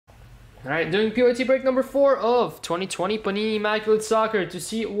Alright, doing POT break number 4 of 2020 Panini Immaculate Soccer. To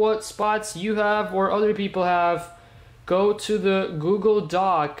see what spots you have or other people have, go to the Google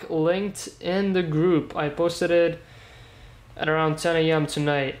Doc linked in the group. I posted it at around 10 a.m.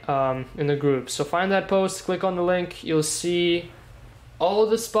 tonight in the group. So find that post, click on the link, you'll see all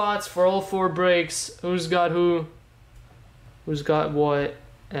the spots for all 4 breaks, who's got who, who's got what,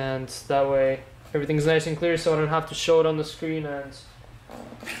 and that way everything's nice and clear so I don't have to show it on the screen and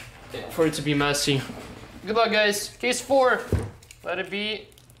for it to be messy. Good luck, guys. Case 4, let it be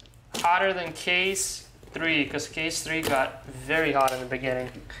hotter than case 3, because case 3 got very hot in the beginning.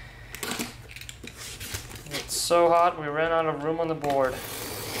 It's so hot we ran out of room on the board.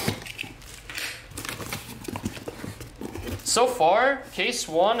 So far, case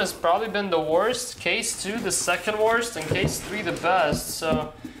 1 has probably been the worst, case 2 the second worst, and case 3 the best.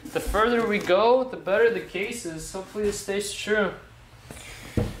 So the further we go, the better the case is. Hopefully this stays true.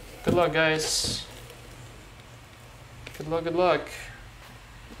 Good luck, guys. Good luck, good luck.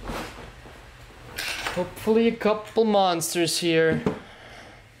 Hopefully a couple monsters here.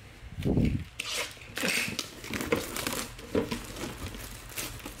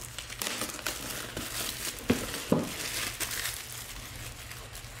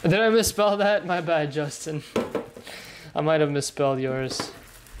 Did I misspell that? My bad, Justin. I might have misspelled yours.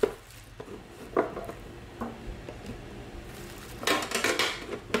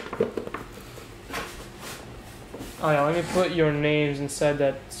 Oh yeah, let me put your names inside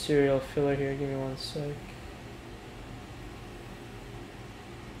that serial filler here. Give me one sec.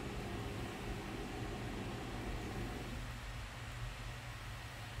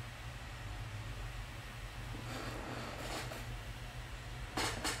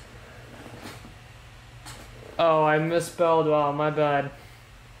 Oh, I misspelled. Wow, my bad.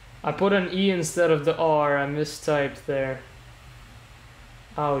 I put an E instead of the R. I mistyped there.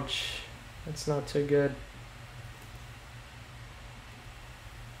 Ouch. That's not too good.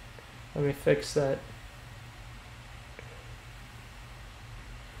 Let me fix that.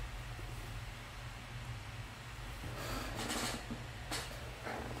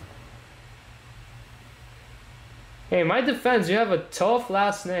 Hey, in my defense, you have a tough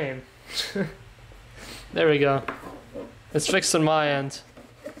last name. There we go. It's fixed on my end.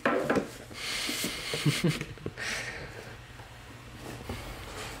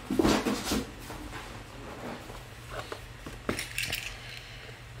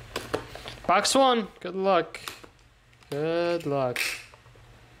 Box 1, good luck. Good luck.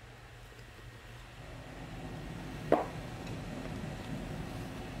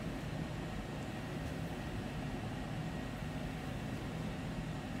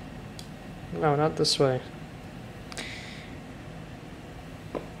 No, not this way.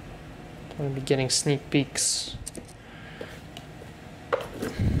 I'm gonna be getting sneak peeks.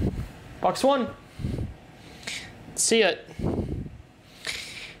 Box 1. See it.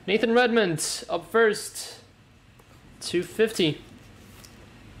 Nathan Redmond up first. 250.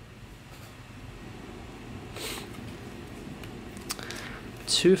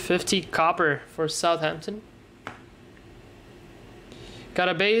 $250 copper for Southampton. Got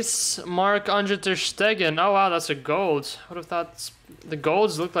a base, Marc-Andre ter Stegen. Oh wow, that's a gold. I would have thought the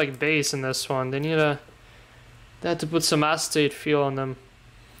golds look like base in this one. They had to put some acetate feel on them.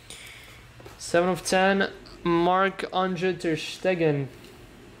 7 of 10, Marc-Andre ter Stegen.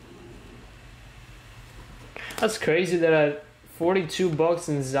 That's crazy that at $42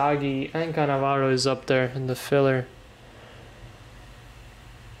 Inzaghi and Cannavaro is up there in the filler.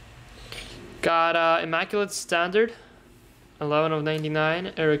 Got Immaculate Standard. 11 of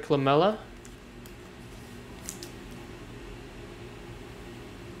 99, Eric Lamela.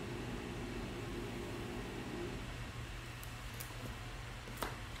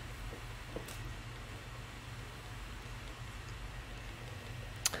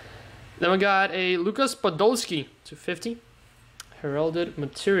 Then we got a Lucas Podolski, 250, heralded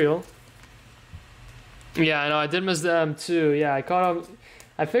material. Yeah, I know, I did miss the M too. Yeah, I caught up.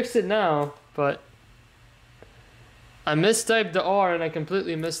 I fixed it now, but I mistyped the R and I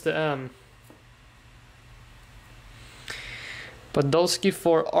completely missed the M. Podolski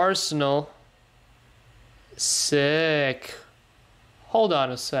for Arsenal. Sick. Hold on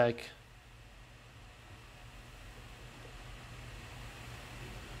a sec.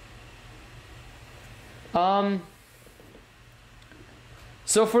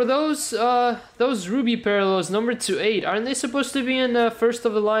 So for those Ruby parallels number 2/8, aren't they supposed to be in first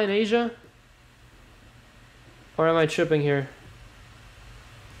of the line Asia? Or am I tripping here?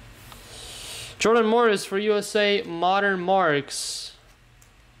 Jordan Morris for USA Modern Marks.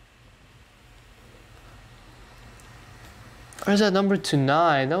 Or is that number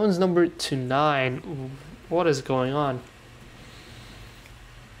 29? That one's number 29. What is going on?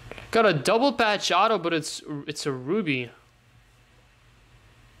 Got a double patch auto, but it's a ruby.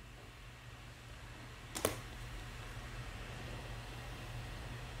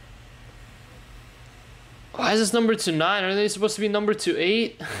 Why is this number 29? Are they supposed to be number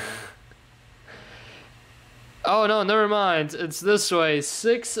 28? Oh no, never mind. It's this way.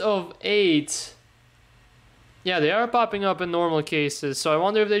 6 of 8. Yeah, they are popping up in normal cases. So I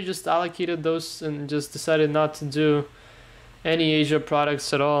wonder if they just allocated those and just decided not to do any Asia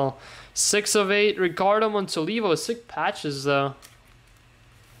products at all. 6 of 8. Ricardo Montolivo. Sick patches though.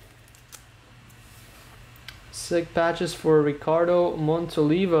 Sick patches for Ricardo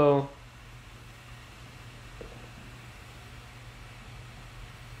Montolivo.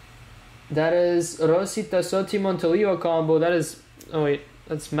 That is Rossi Tassotti Montolivo combo. That is... Oh wait,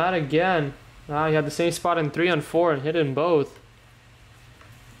 that's Matt again. Ah, he had the same spot in 3 and 4 and hit in both.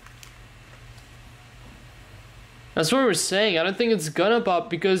 That's what we're saying. I don't think it's gonna pop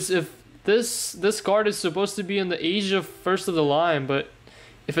because if this card is supposed to be in the Asia first of the line, but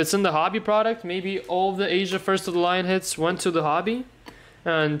if it's in the hobby product, maybe all of the Asia first of the line hits went to the hobby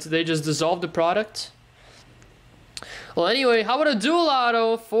and they just dissolved the product. Well, anyway, how about a dual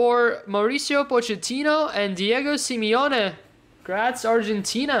auto for Mauricio Pochettino and Diego Simeone? Congrats,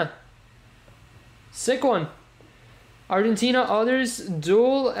 Argentina. Sick one. Argentina others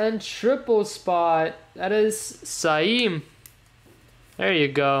dual and triple spot. That is Saim. There you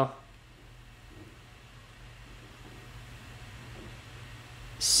go.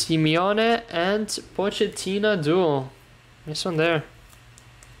 Simeone and Pochettino dual. Nice one there.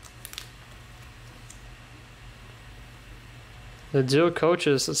 The dual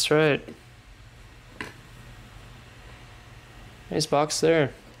coaches, that's right. Nice box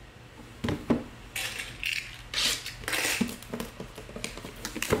there.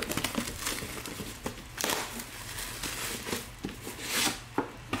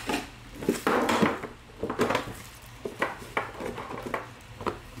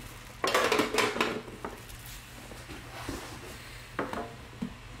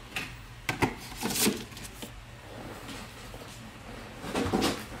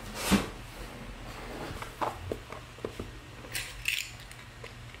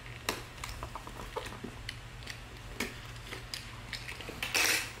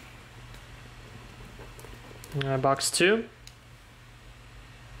 Box 2.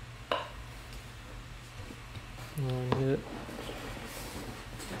 Get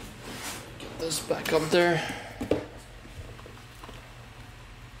this back up there.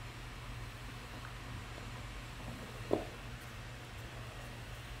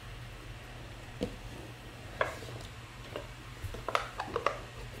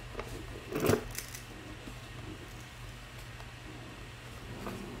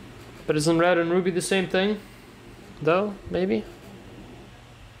 But isn't red and ruby the same thing? Though, maybe?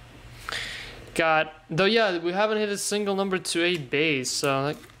 Though yeah, we haven't hit a single number 2-8 base, so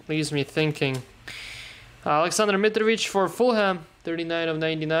that leaves me thinking. Alexander Mitrovic for Fulham, 39 of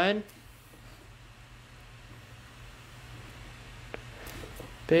 99.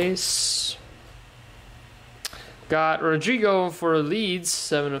 Base. Got Rodrigo for Leeds,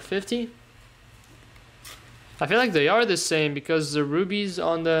 7 of 50. I feel like they are the same because the rubies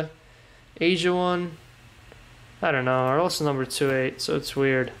on the Asia one, I don't know, are also number 2-8, so it's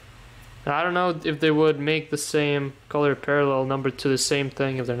weird. I don't know if they would make the same color parallel number to the same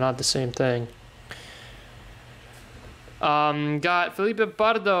thing if they're not the same thing. Got Felipe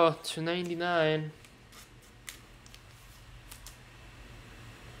Pardo, 299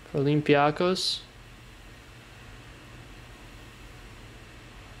 for Olympiacos.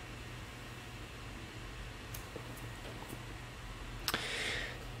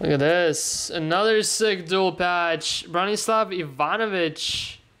 Look at this. Another sick dual patch. Branislav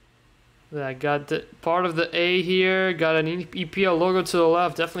Ivanovic. That got the part of the A here. Got an EPL logo to the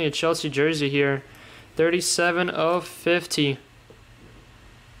left. Definitely a Chelsea jersey here. 37 of 50.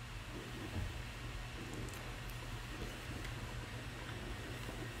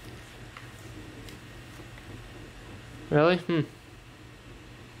 Really?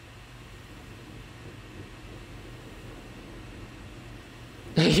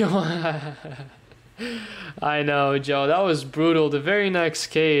 I know, Joe. That was brutal. The very next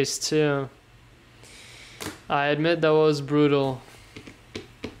case, too. I admit that was brutal.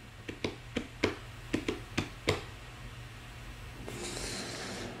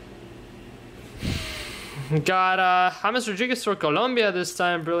 Got James Rodriguez for Colombia this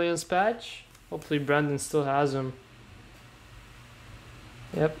time. Brilliance patch. Hopefully Brandon still has him.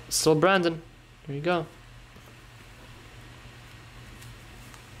 Yep, still Brandon. There you go.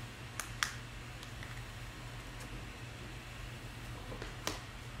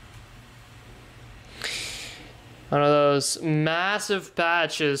 those massive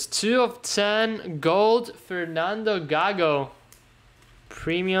patches. 2 of 10 gold Fernando Gago.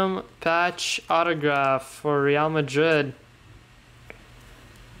 Premium patch autograph for Real Madrid.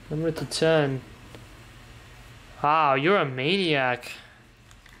 Number to 10. Wow, you're a maniac.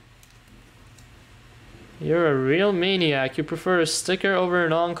 You're a real maniac. You prefer a sticker over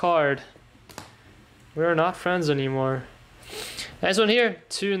an on-card. We're not friends anymore. Nice one here.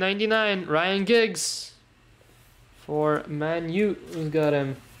 299. Ryan Giggs. For Man U. Who's got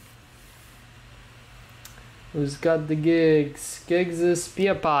him? Who's got the Giggs? Giggs is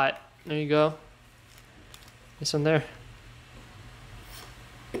Piapot. There you go. This one there.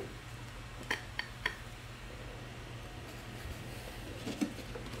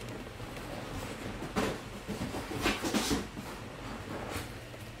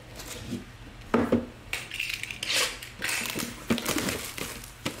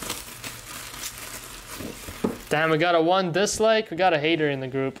 Damn, we got a 1 dislike. We got a hater in the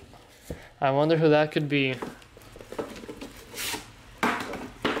group. I wonder who that could be.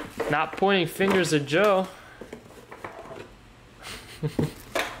 Not pointing fingers at Joe.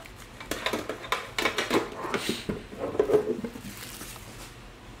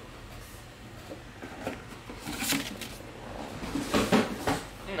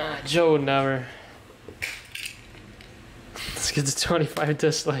 Nah, Joe would never. Let's get to 25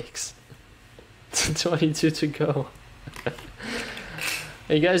 dislikes. 22 to go.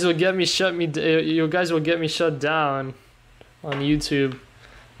 You guys will get me shut down on YouTube.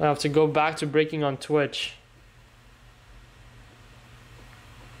 I have to go back to breaking on Twitch.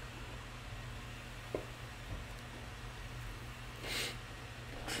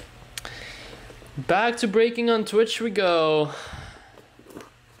 Back to breaking on Twitch we go.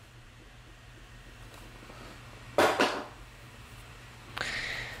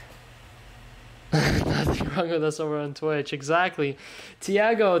 Nothing wrong with us over on Twitch. Exactly.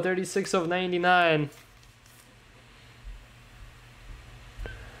 Thiago, 36 of 99.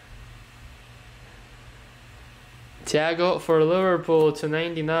 Thiago for Liverpool to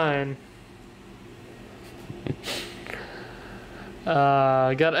 99.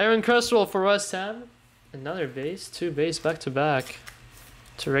 Got Aaron Cresswell for West Ham. Another base. 2 base back to back.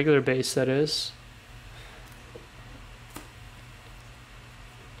 It's a regular base, that is.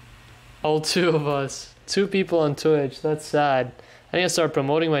 All 2 of us. 2 people on Twitch. That's sad. I need to start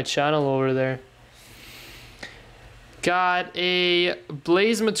promoting my channel over there. Got a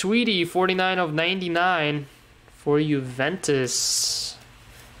Blaze Matuidi, 49 of 99 for Juventus.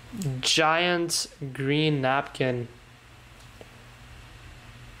 Giant green napkin.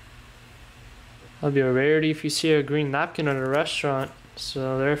 That'll be a rarity if you see a green napkin at a restaurant.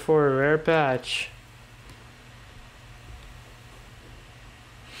 So therefore a rare patch.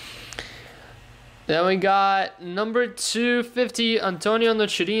 Then we got number 250, Antonio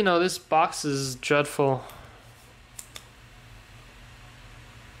Nocerino. This box is dreadful.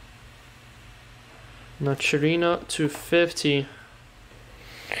 Nocerino 250.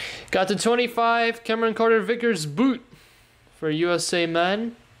 Got the 25, Cameron Carter-Vickers boot for USA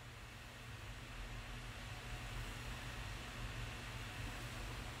Men.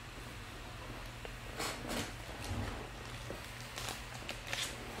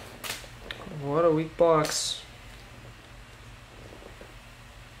 What a weak box.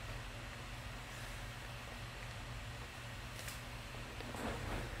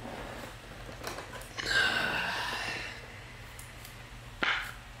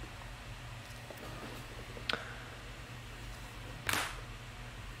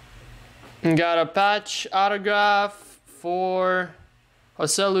 Got a patch autograph for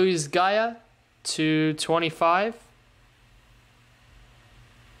Jose Luis Gaia to 25.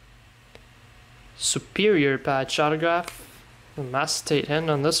 Superior patch autograph. A Macetate hand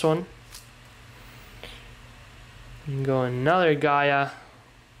on this one. And go another Gaia.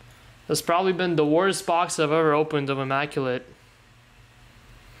 That's probably been the worst box I've ever opened of Immaculate.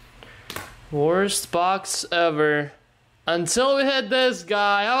 Worst box ever. Until we hit this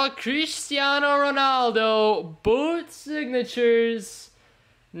guy. How about Cristiano Ronaldo? Boot signatures.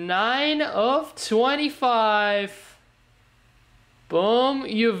 9 of 25. Boom,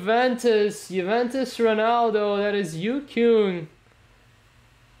 Juventus Ronaldo, that is Yu Kyung.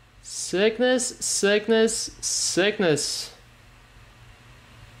 Sickness, sickness, sickness.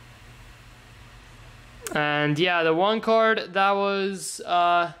 And yeah, the one card that was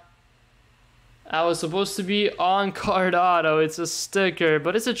supposed to be on card auto. It's a sticker,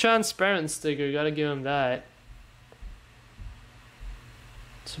 but it's a transparent sticker, gotta give him that.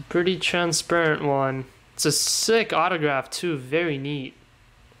 It's a pretty transparent one. It's a sick autograph too, very neat.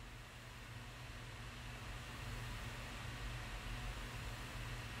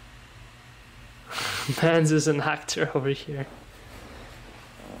 Mans is an actor over here.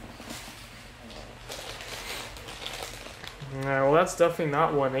 Alright, well that's definitely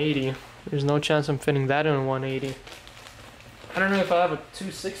not 180. There's no chance I'm fitting that in 180. I don't know if I have a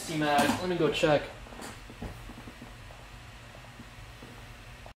 260 mag. Let me go check.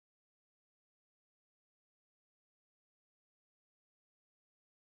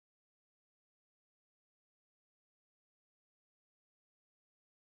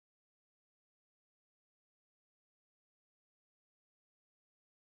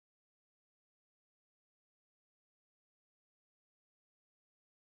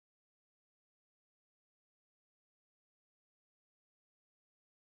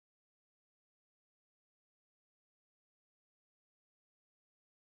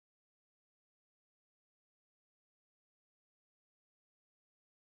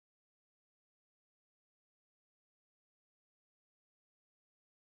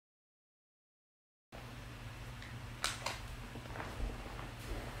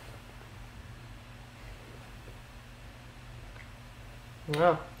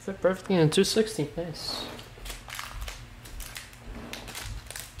 Wow, fit perfectly in 260. Nice.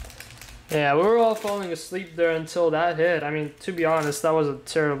 Yeah, we were all falling asleep there until that hit. I mean, to be honest, that was a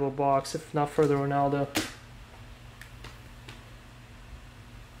terrible box, if not for the Ronaldo.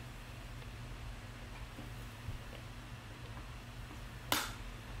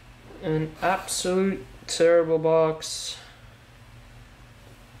 An absolute terrible box.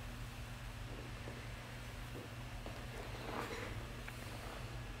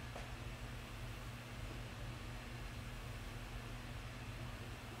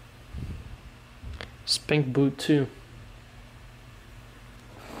 Spink boot too.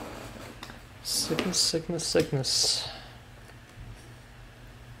 Sickness, sickness, sickness.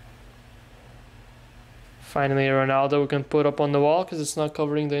 Finally, a Ronaldo we can put up on the wall because it's not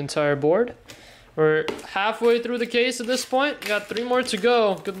covering the entire board. We're halfway through the case at this point. We got 3 more to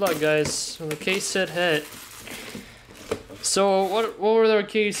go. Good luck, guys. When the case set hit. So what were their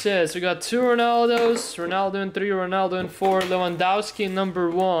case hits? We got 2 Ronaldos, Ronaldo in 3, Ronaldo in 4, Lewandowski in number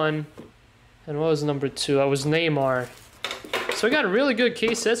 1. And what was number 2? That was Neymar. So we got really good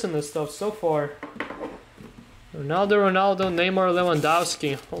case hits in this stuff so far. Ronaldo, Neymar,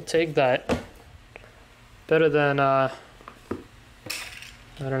 Lewandowski. I'll take that. Better than, I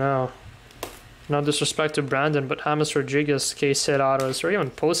don't know. No disrespect to Brandon, but James Rodriguez case hit autos, or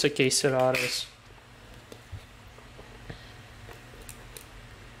even Posa case hit autos.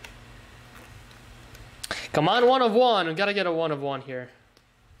 Come on, 1 of 1. We gotta get a 1 of 1 here.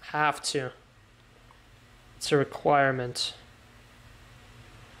 Have to. It's a requirement.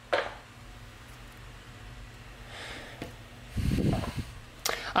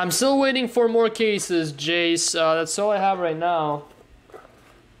 I'm still waiting for more cases, Jace. That's all I have right now.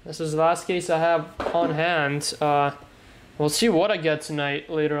 This is the last case I have on hand. We'll see what I get tonight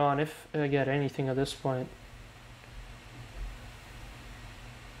later on, if I get anything at this point.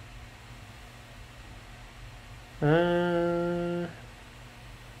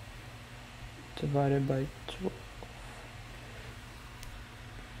 Divided by 12.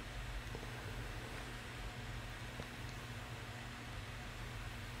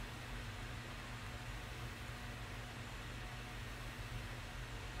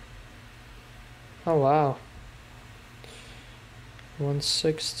 Oh wow.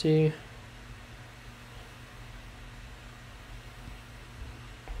 160.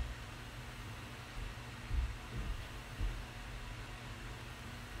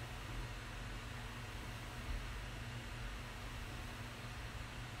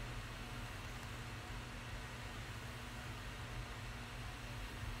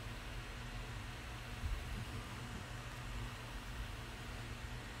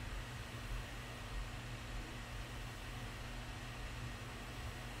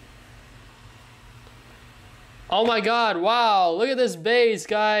 Oh my god, wow, look at this base,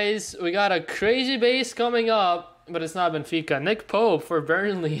 guys. We got a crazy base coming up, but it's not Benfica. Nick Pope for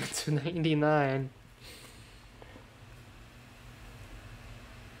Burnley to 99.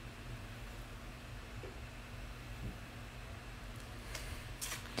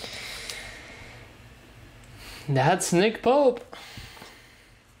 That's Nick Pope.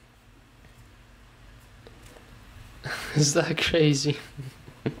 Is that crazy?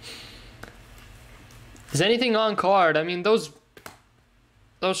 Is anything on card? I mean, those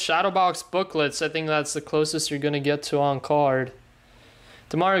Shadowbox booklets, I think that's the closest you're going to get to on card.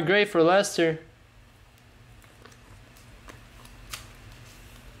 Demarai Gray for Leicester.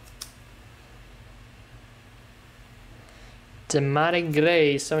 Demarai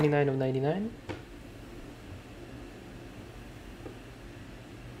Gray, 79 of 99.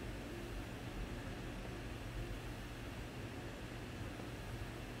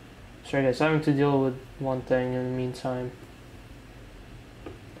 Sorry guys, having to deal with one thing in the meantime.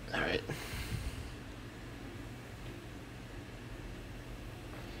 Alright.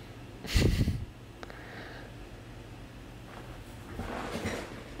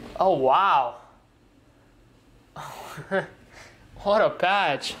 Oh wow. What a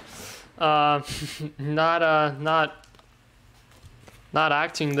patch. Not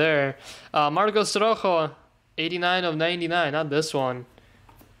acting there. Marcos Rojo, 89 of 99, not this one.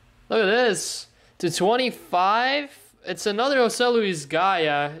 Look at this. To 25. It's another Jose Luis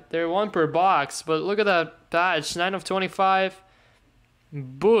guy. They're one per box, but look at that patch. 9 of 25.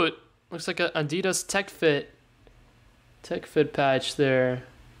 Boot. Looks like an Adidas Tech Fit patch there.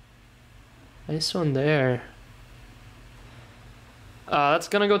 Nice one there. That's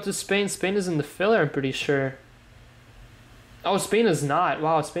gonna go to Spain. Spain is in the filler, I'm pretty sure. Oh, Spain is not.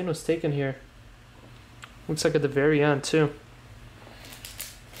 Wow, Spain was taken here. Looks like at the very end, too.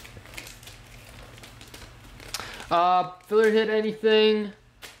 Filler hit anything?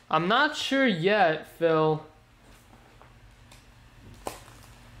 I'm not sure yet, Phil.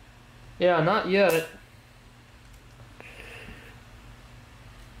 Yeah, not yet.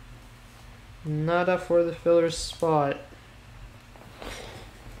 Nada for the filler spot.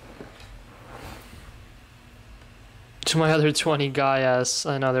 To my other 20 guy, yes.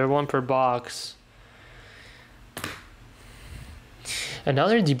 I know, they're one per box.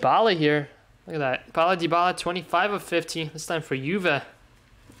 Another Dybala here. Look at that. Paulo Dybala, 25 of 50. This time for Juve.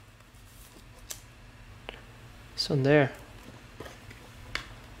 This one there.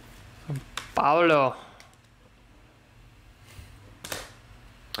 From Paulo.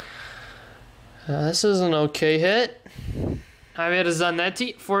 This is an okay hit. Javier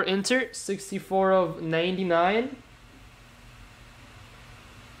Zanetti for Inter, 64 of 99.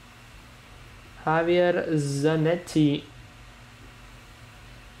 Javier Zanetti.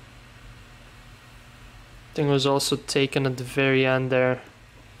 I think it was also taken at the very end there.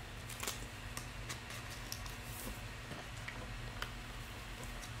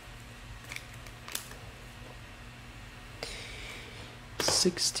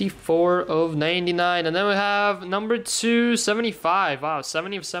 $64 of 99, and then we have number 275. Wow,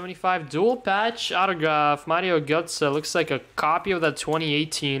 70 of 75. Dual patch autograph. Mario Götze. Looks like a copy of that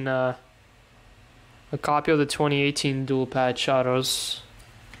 2018. A copy of the 2018 dual patch autos.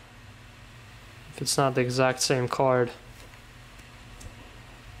 If it's not the exact same card.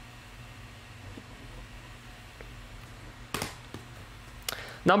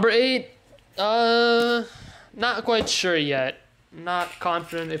 Number 8. Not quite sure yet. Not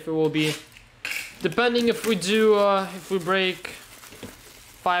confident if it will be. Depending if we do, if we break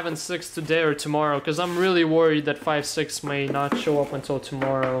 5 and 6 today or tomorrow, because I'm really worried that 5-6 may not show up until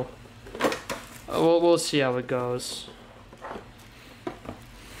tomorrow. We'll see how it goes.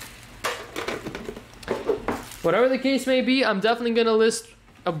 Whatever the case may be, I'm definitely gonna list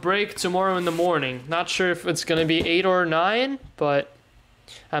a break tomorrow in the morning. Not sure if it's gonna be 8 or 9, but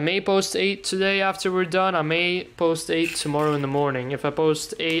I may post 8 today after we're done. I may post 8 tomorrow in the morning. If I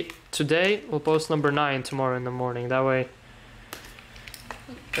post 8 today, we'll post number 9 tomorrow in the morning. That way,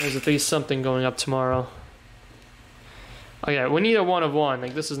 there's at least something going up tomorrow. Okay, we need a 1 of 1.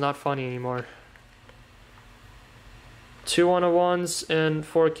 Like, this is not funny anymore. 2 1 of 1s in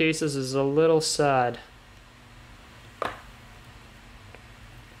 4 cases is a little sad.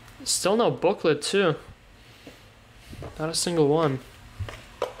 Still no booklet, too. Not a single one.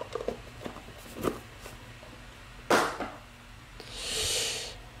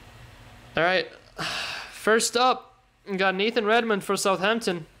 Alright, first up, we got Nathan Redmond for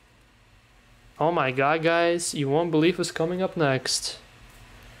Southampton. Oh my god, guys, you won't believe what's coming up next.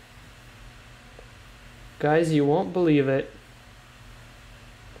 Guys, you won't believe it.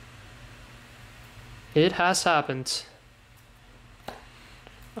 It has happened.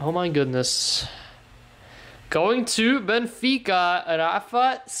 Oh my goodness. Going to Benfica,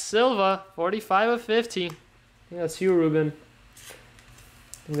 Rafa Silva, 45 of 50. I think that's you, Ruben.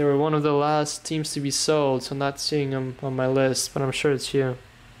 They were one of the last teams to be sold, so I'm not seeing them on my list, but I'm sure it's you.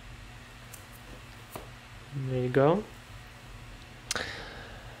 There you go.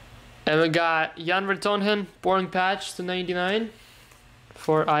 And we got Jan Vertonghen, boring patch to 99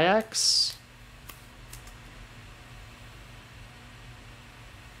 for Ajax.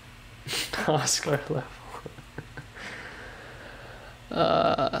 Oscar level.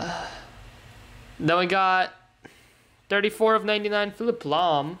 Then we got 34 of 99, Philip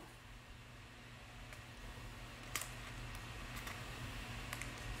Lahm.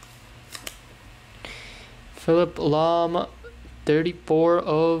 Philip Lahm, 34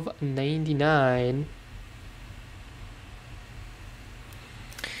 of 99.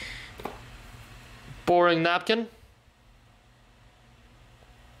 boring napkin.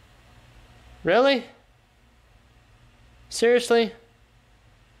 Really? Seriously?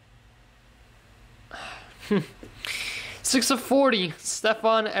 6 of 40.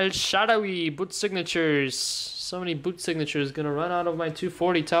 Stefan El Shadowy. Boot signatures. So many boot signatures. Gonna run out of my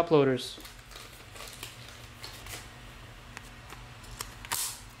 240 top loaders.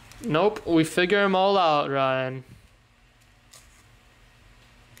 Nope. We figure them all out, Ryan.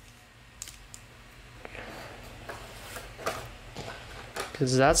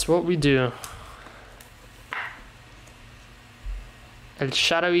 Because that's what we do. El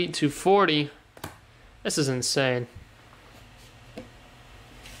Shadowy 240. This is insane.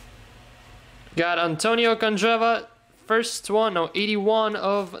 Got Antonio Candreva. First one. No, 81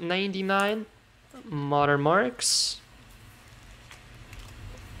 of 99. Modern marks.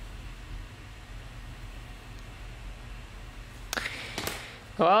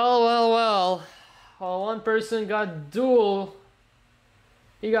 Well. One person got dual.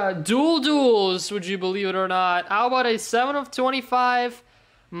 He got duels, would you believe it or not? How about a 7 of 25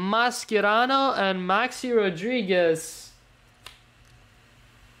 Mascherano and Maxi Rodriguez?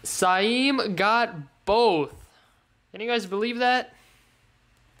 Saim got both. Can you guys believe that?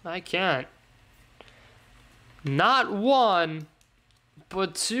 I can't. Not one,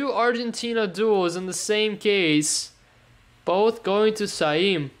 but two Argentina duels in the same case. Both going to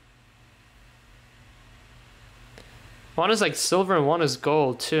Saim. One is like silver and one is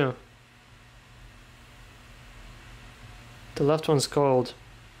gold too. The left one's gold.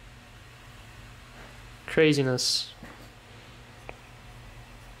 Craziness.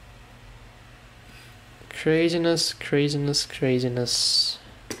 Craziness.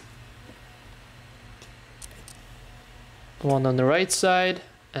 One on the right side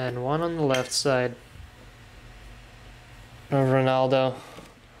and one on the left side of Ronaldo.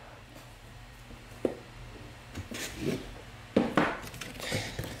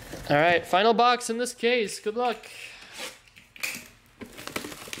 Alright, final box in this case. Good luck.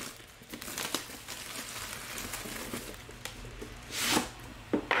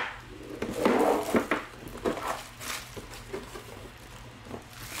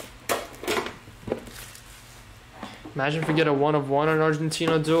 Imagine if we get a 1 of 1 on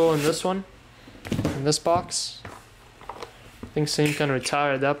Argentina duel in this one. In this box. I think Saim can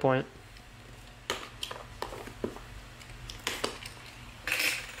retire at that point.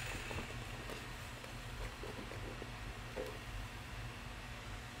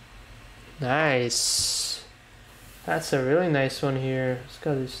 Nice. That's a really nice one here. Let's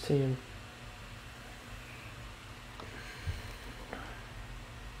got this team.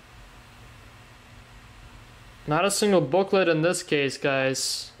 Not a single booklet in this case,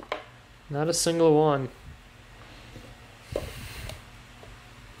 guys. Not a single one.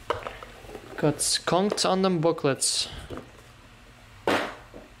 Got skunked on them booklets.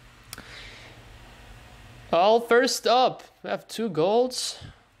 All first up. We have 2 golds.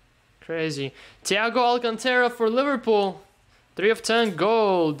 Crazy. Thiago Alcantara for Liverpool. 3 of 10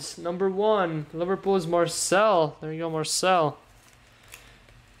 gold. Number 1. Liverpool is Marcel. There you go, Marcel.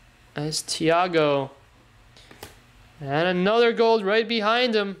 That's Thiago. And another gold right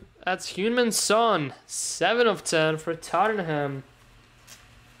behind him. That's Heung-min Son. 7 of 10 for Tottenham.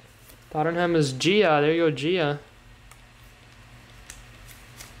 Tottenham is Gia. There you go, Gia.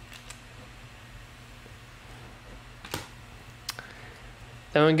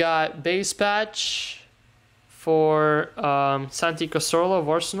 Then we got base patch for Santi Cazorla of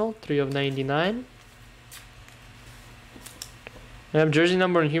Arsenal, 3 of 99. We have jersey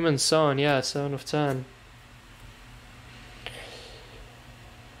number and Heung-min Son, yeah, 7 of 10.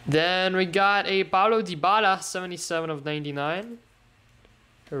 Then we got a Paulo Dybala, 77 of 99.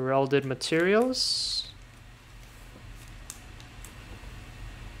 Heralded materials.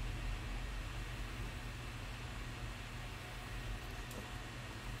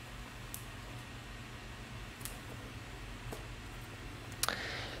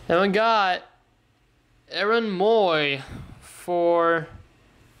 Then we got Aaron Moy for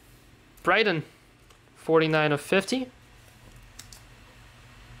Brighton, 49 of 50.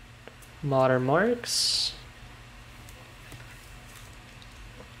 Modern marks.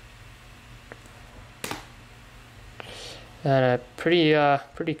 And a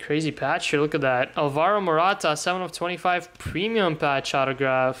pretty crazy patch here. Look at that. Alvaro Morata, 7 of 25 premium patch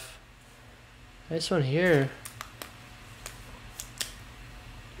autograph. Nice one here.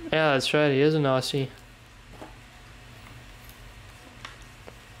 Yeah, that's right. He is an Aussie.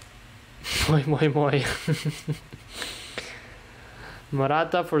 Moi.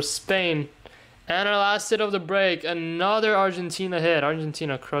 Morata for Spain. And our last hit of the break, another Argentina hit.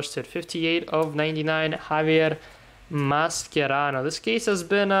 Argentina crushed it. 58 of 99, Javier Mascherano. This case has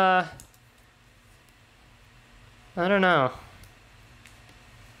been, I don't know.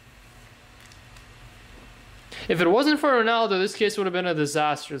 If it wasn't for Ronaldo, this case would have been a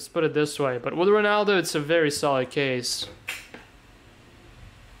disaster, let's put it this way. But with Ronaldo, it's a very solid case.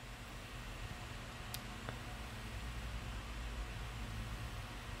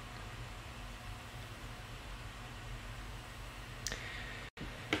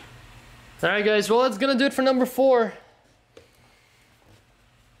 Alright guys, well that's gonna do it for number 4.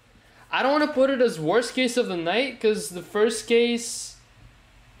 I don't want to put it as worst case of the night because the first case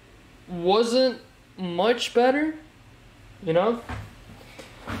wasn't much better, you know?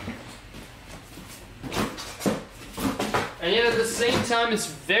 And yet at the same time it's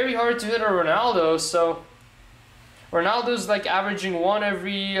very hard to hit a Ronaldo, so Ronaldo's like averaging 1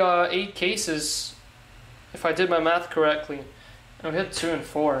 every 8 cases, if I did my math correctly. And we hit 2 and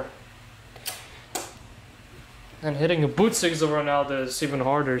 4. And hitting a boot 6 of Ronaldo is even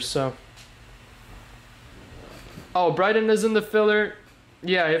harder, so. Oh, Brighton is in the filler.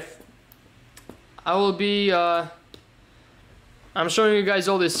 Yeah, if I will be, I'm showing you guys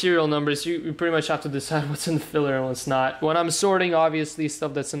all the serial numbers. You pretty much have to decide what's in the filler and what's not. When I'm sorting, obviously,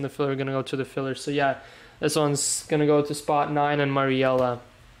 stuff that's in the filler are gonna go to the filler. So yeah, this one's gonna go to spot 9 and Mariella.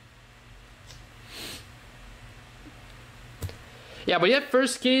 Yeah, but yet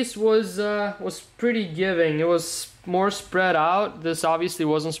first case was pretty giving. It was more spread out. This obviously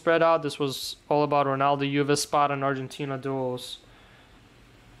wasn't spread out. This was all about Ronaldo, Juve spot, and Argentina duels.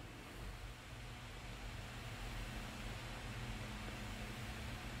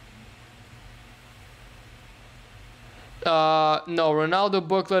 No, Ronaldo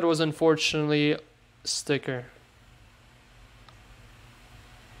booklet was unfortunately sticker.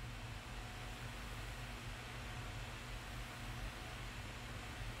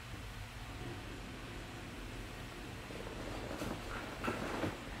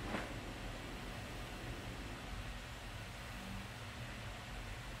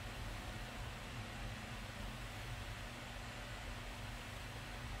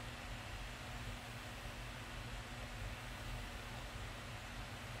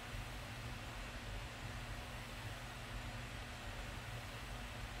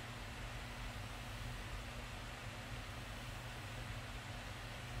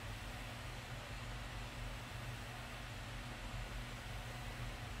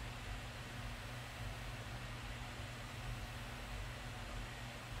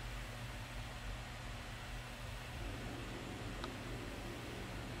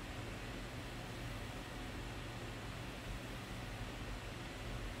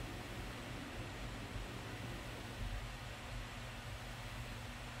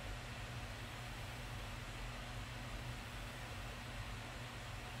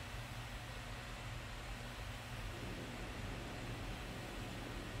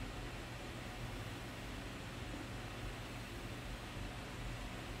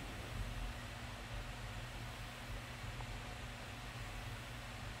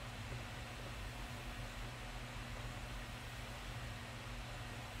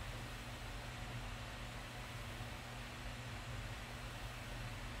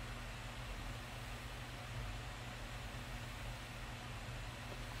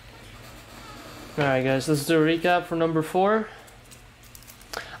 Alright guys, let's do a recap for number 4.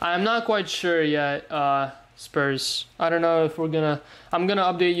 I'm not quite sure yet, Spurs. I don't know if I'm gonna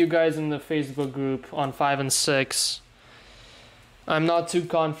update you guys in the Facebook group on 5 and 6. I'm not too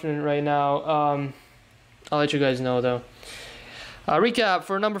confident right now. I'll let you guys know though. Recap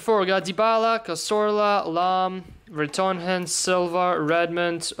for number 4, we got Dybala, Cazorla, Lam, Vertonghen, Silva,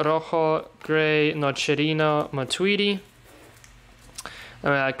 Redmond, Rojo, Gray, Nocerino, Matuidi.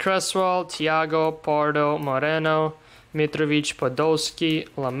 Cresswell, Thiago, Pardo, Moreno, Mitrovic, Podolski,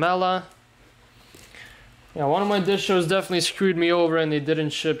 Lamela. Yeah, one of my dish shows definitely screwed me over and they didn't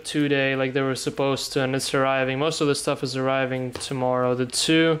ship today like they were supposed to, and it's arriving. Most of the stuff is arriving tomorrow. The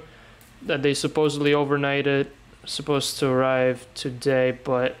 2 that they supposedly overnighted are supposed to arrive today,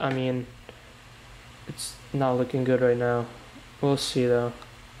 but I mean, it's not looking good right now. We'll see though.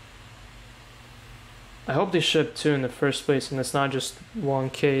 I hope they ship 2 in the first place and it's not just 1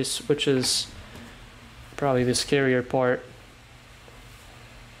 case, which is probably the scarier part.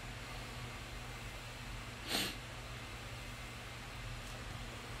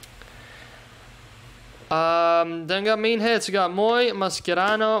 Then got main hits. We got Moy,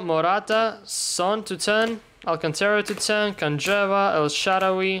 Mascherano, Morata, Son to 10, Alcantara to 10, Kandreva, El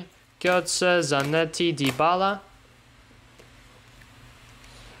Shaarawy, Götze, Zanetti, Dybala.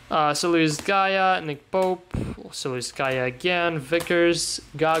 Luis Gaia, Nick Pope, Luis Gaia again, Vickers,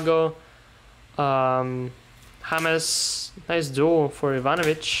 Gago, James, nice duel for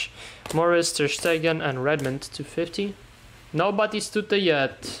Ivanovic, Morris, Ter Stegen, and Redmond to 50. No Batistuta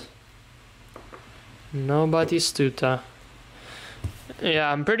yet. No Batistuta.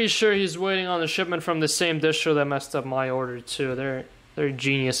 Yeah, I'm pretty sure he's waiting on the shipment from the same distro that messed up my order too. They're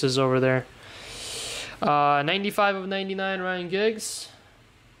geniuses over there. 95 of 99, Ryan Giggs.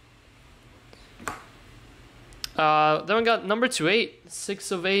 Then we got number 2/8,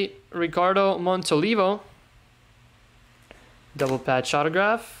 6 of 8, Ricardo Montolivo. Double patch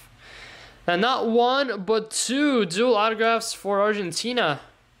autograph. And not one, but two dual autographs for Argentina.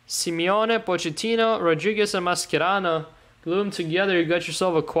 Simeone, Pochettino, Rodriguez, and Mascherano. Glue them together, you got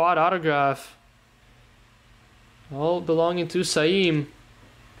yourself a quad autograph. All belonging to Saim.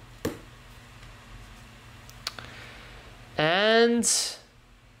 And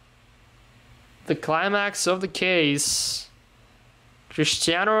the climax of the case.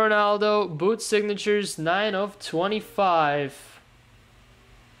 Cristiano Ronaldo, boot signatures, 9 of 25.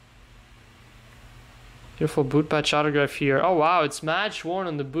 Beautiful boot patch autograph here. Oh wow, it's match worn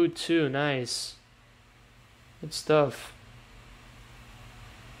on the boot too. Nice. Good stuff.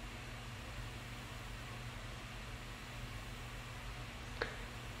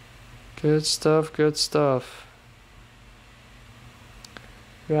 Good stuff, good stuff.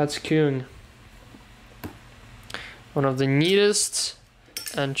 Congrats, Kuhn. One of the neatest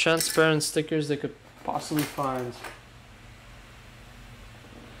and transparent stickers they could possibly find.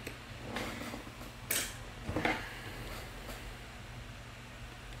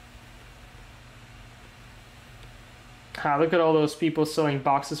 Ah, look at all those people selling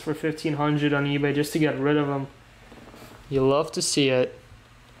boxes for $1,500 on eBay just to get rid of them. You love to see it.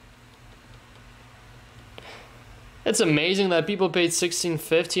 It's amazing that people paid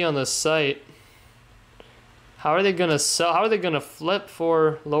 $16.50 on the site. How are they gonna sell? How are they gonna flip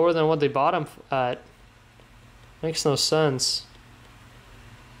for lower than what they bought them at? Makes no sense.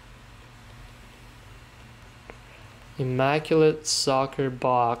 Immaculate soccer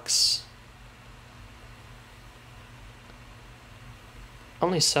box.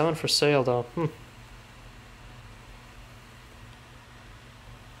 Only 7 for sale though.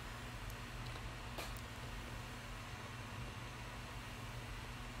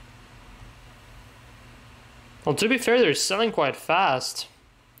 Well, to be fair, they're selling quite fast.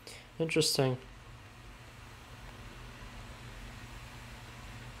 Interesting.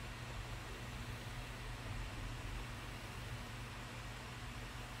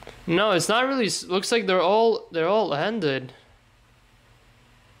 No, it's not really. Looks like they're all ended.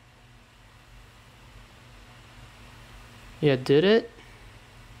 Yeah, did it?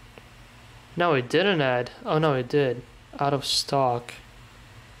 No, it didn't end. Oh no, it did. Out of stock.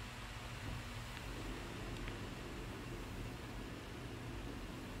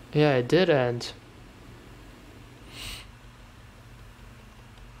 Yeah, it did end.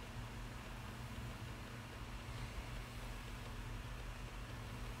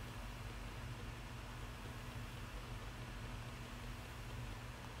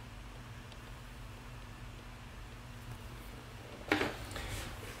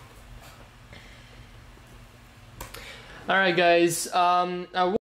 All right, guys. I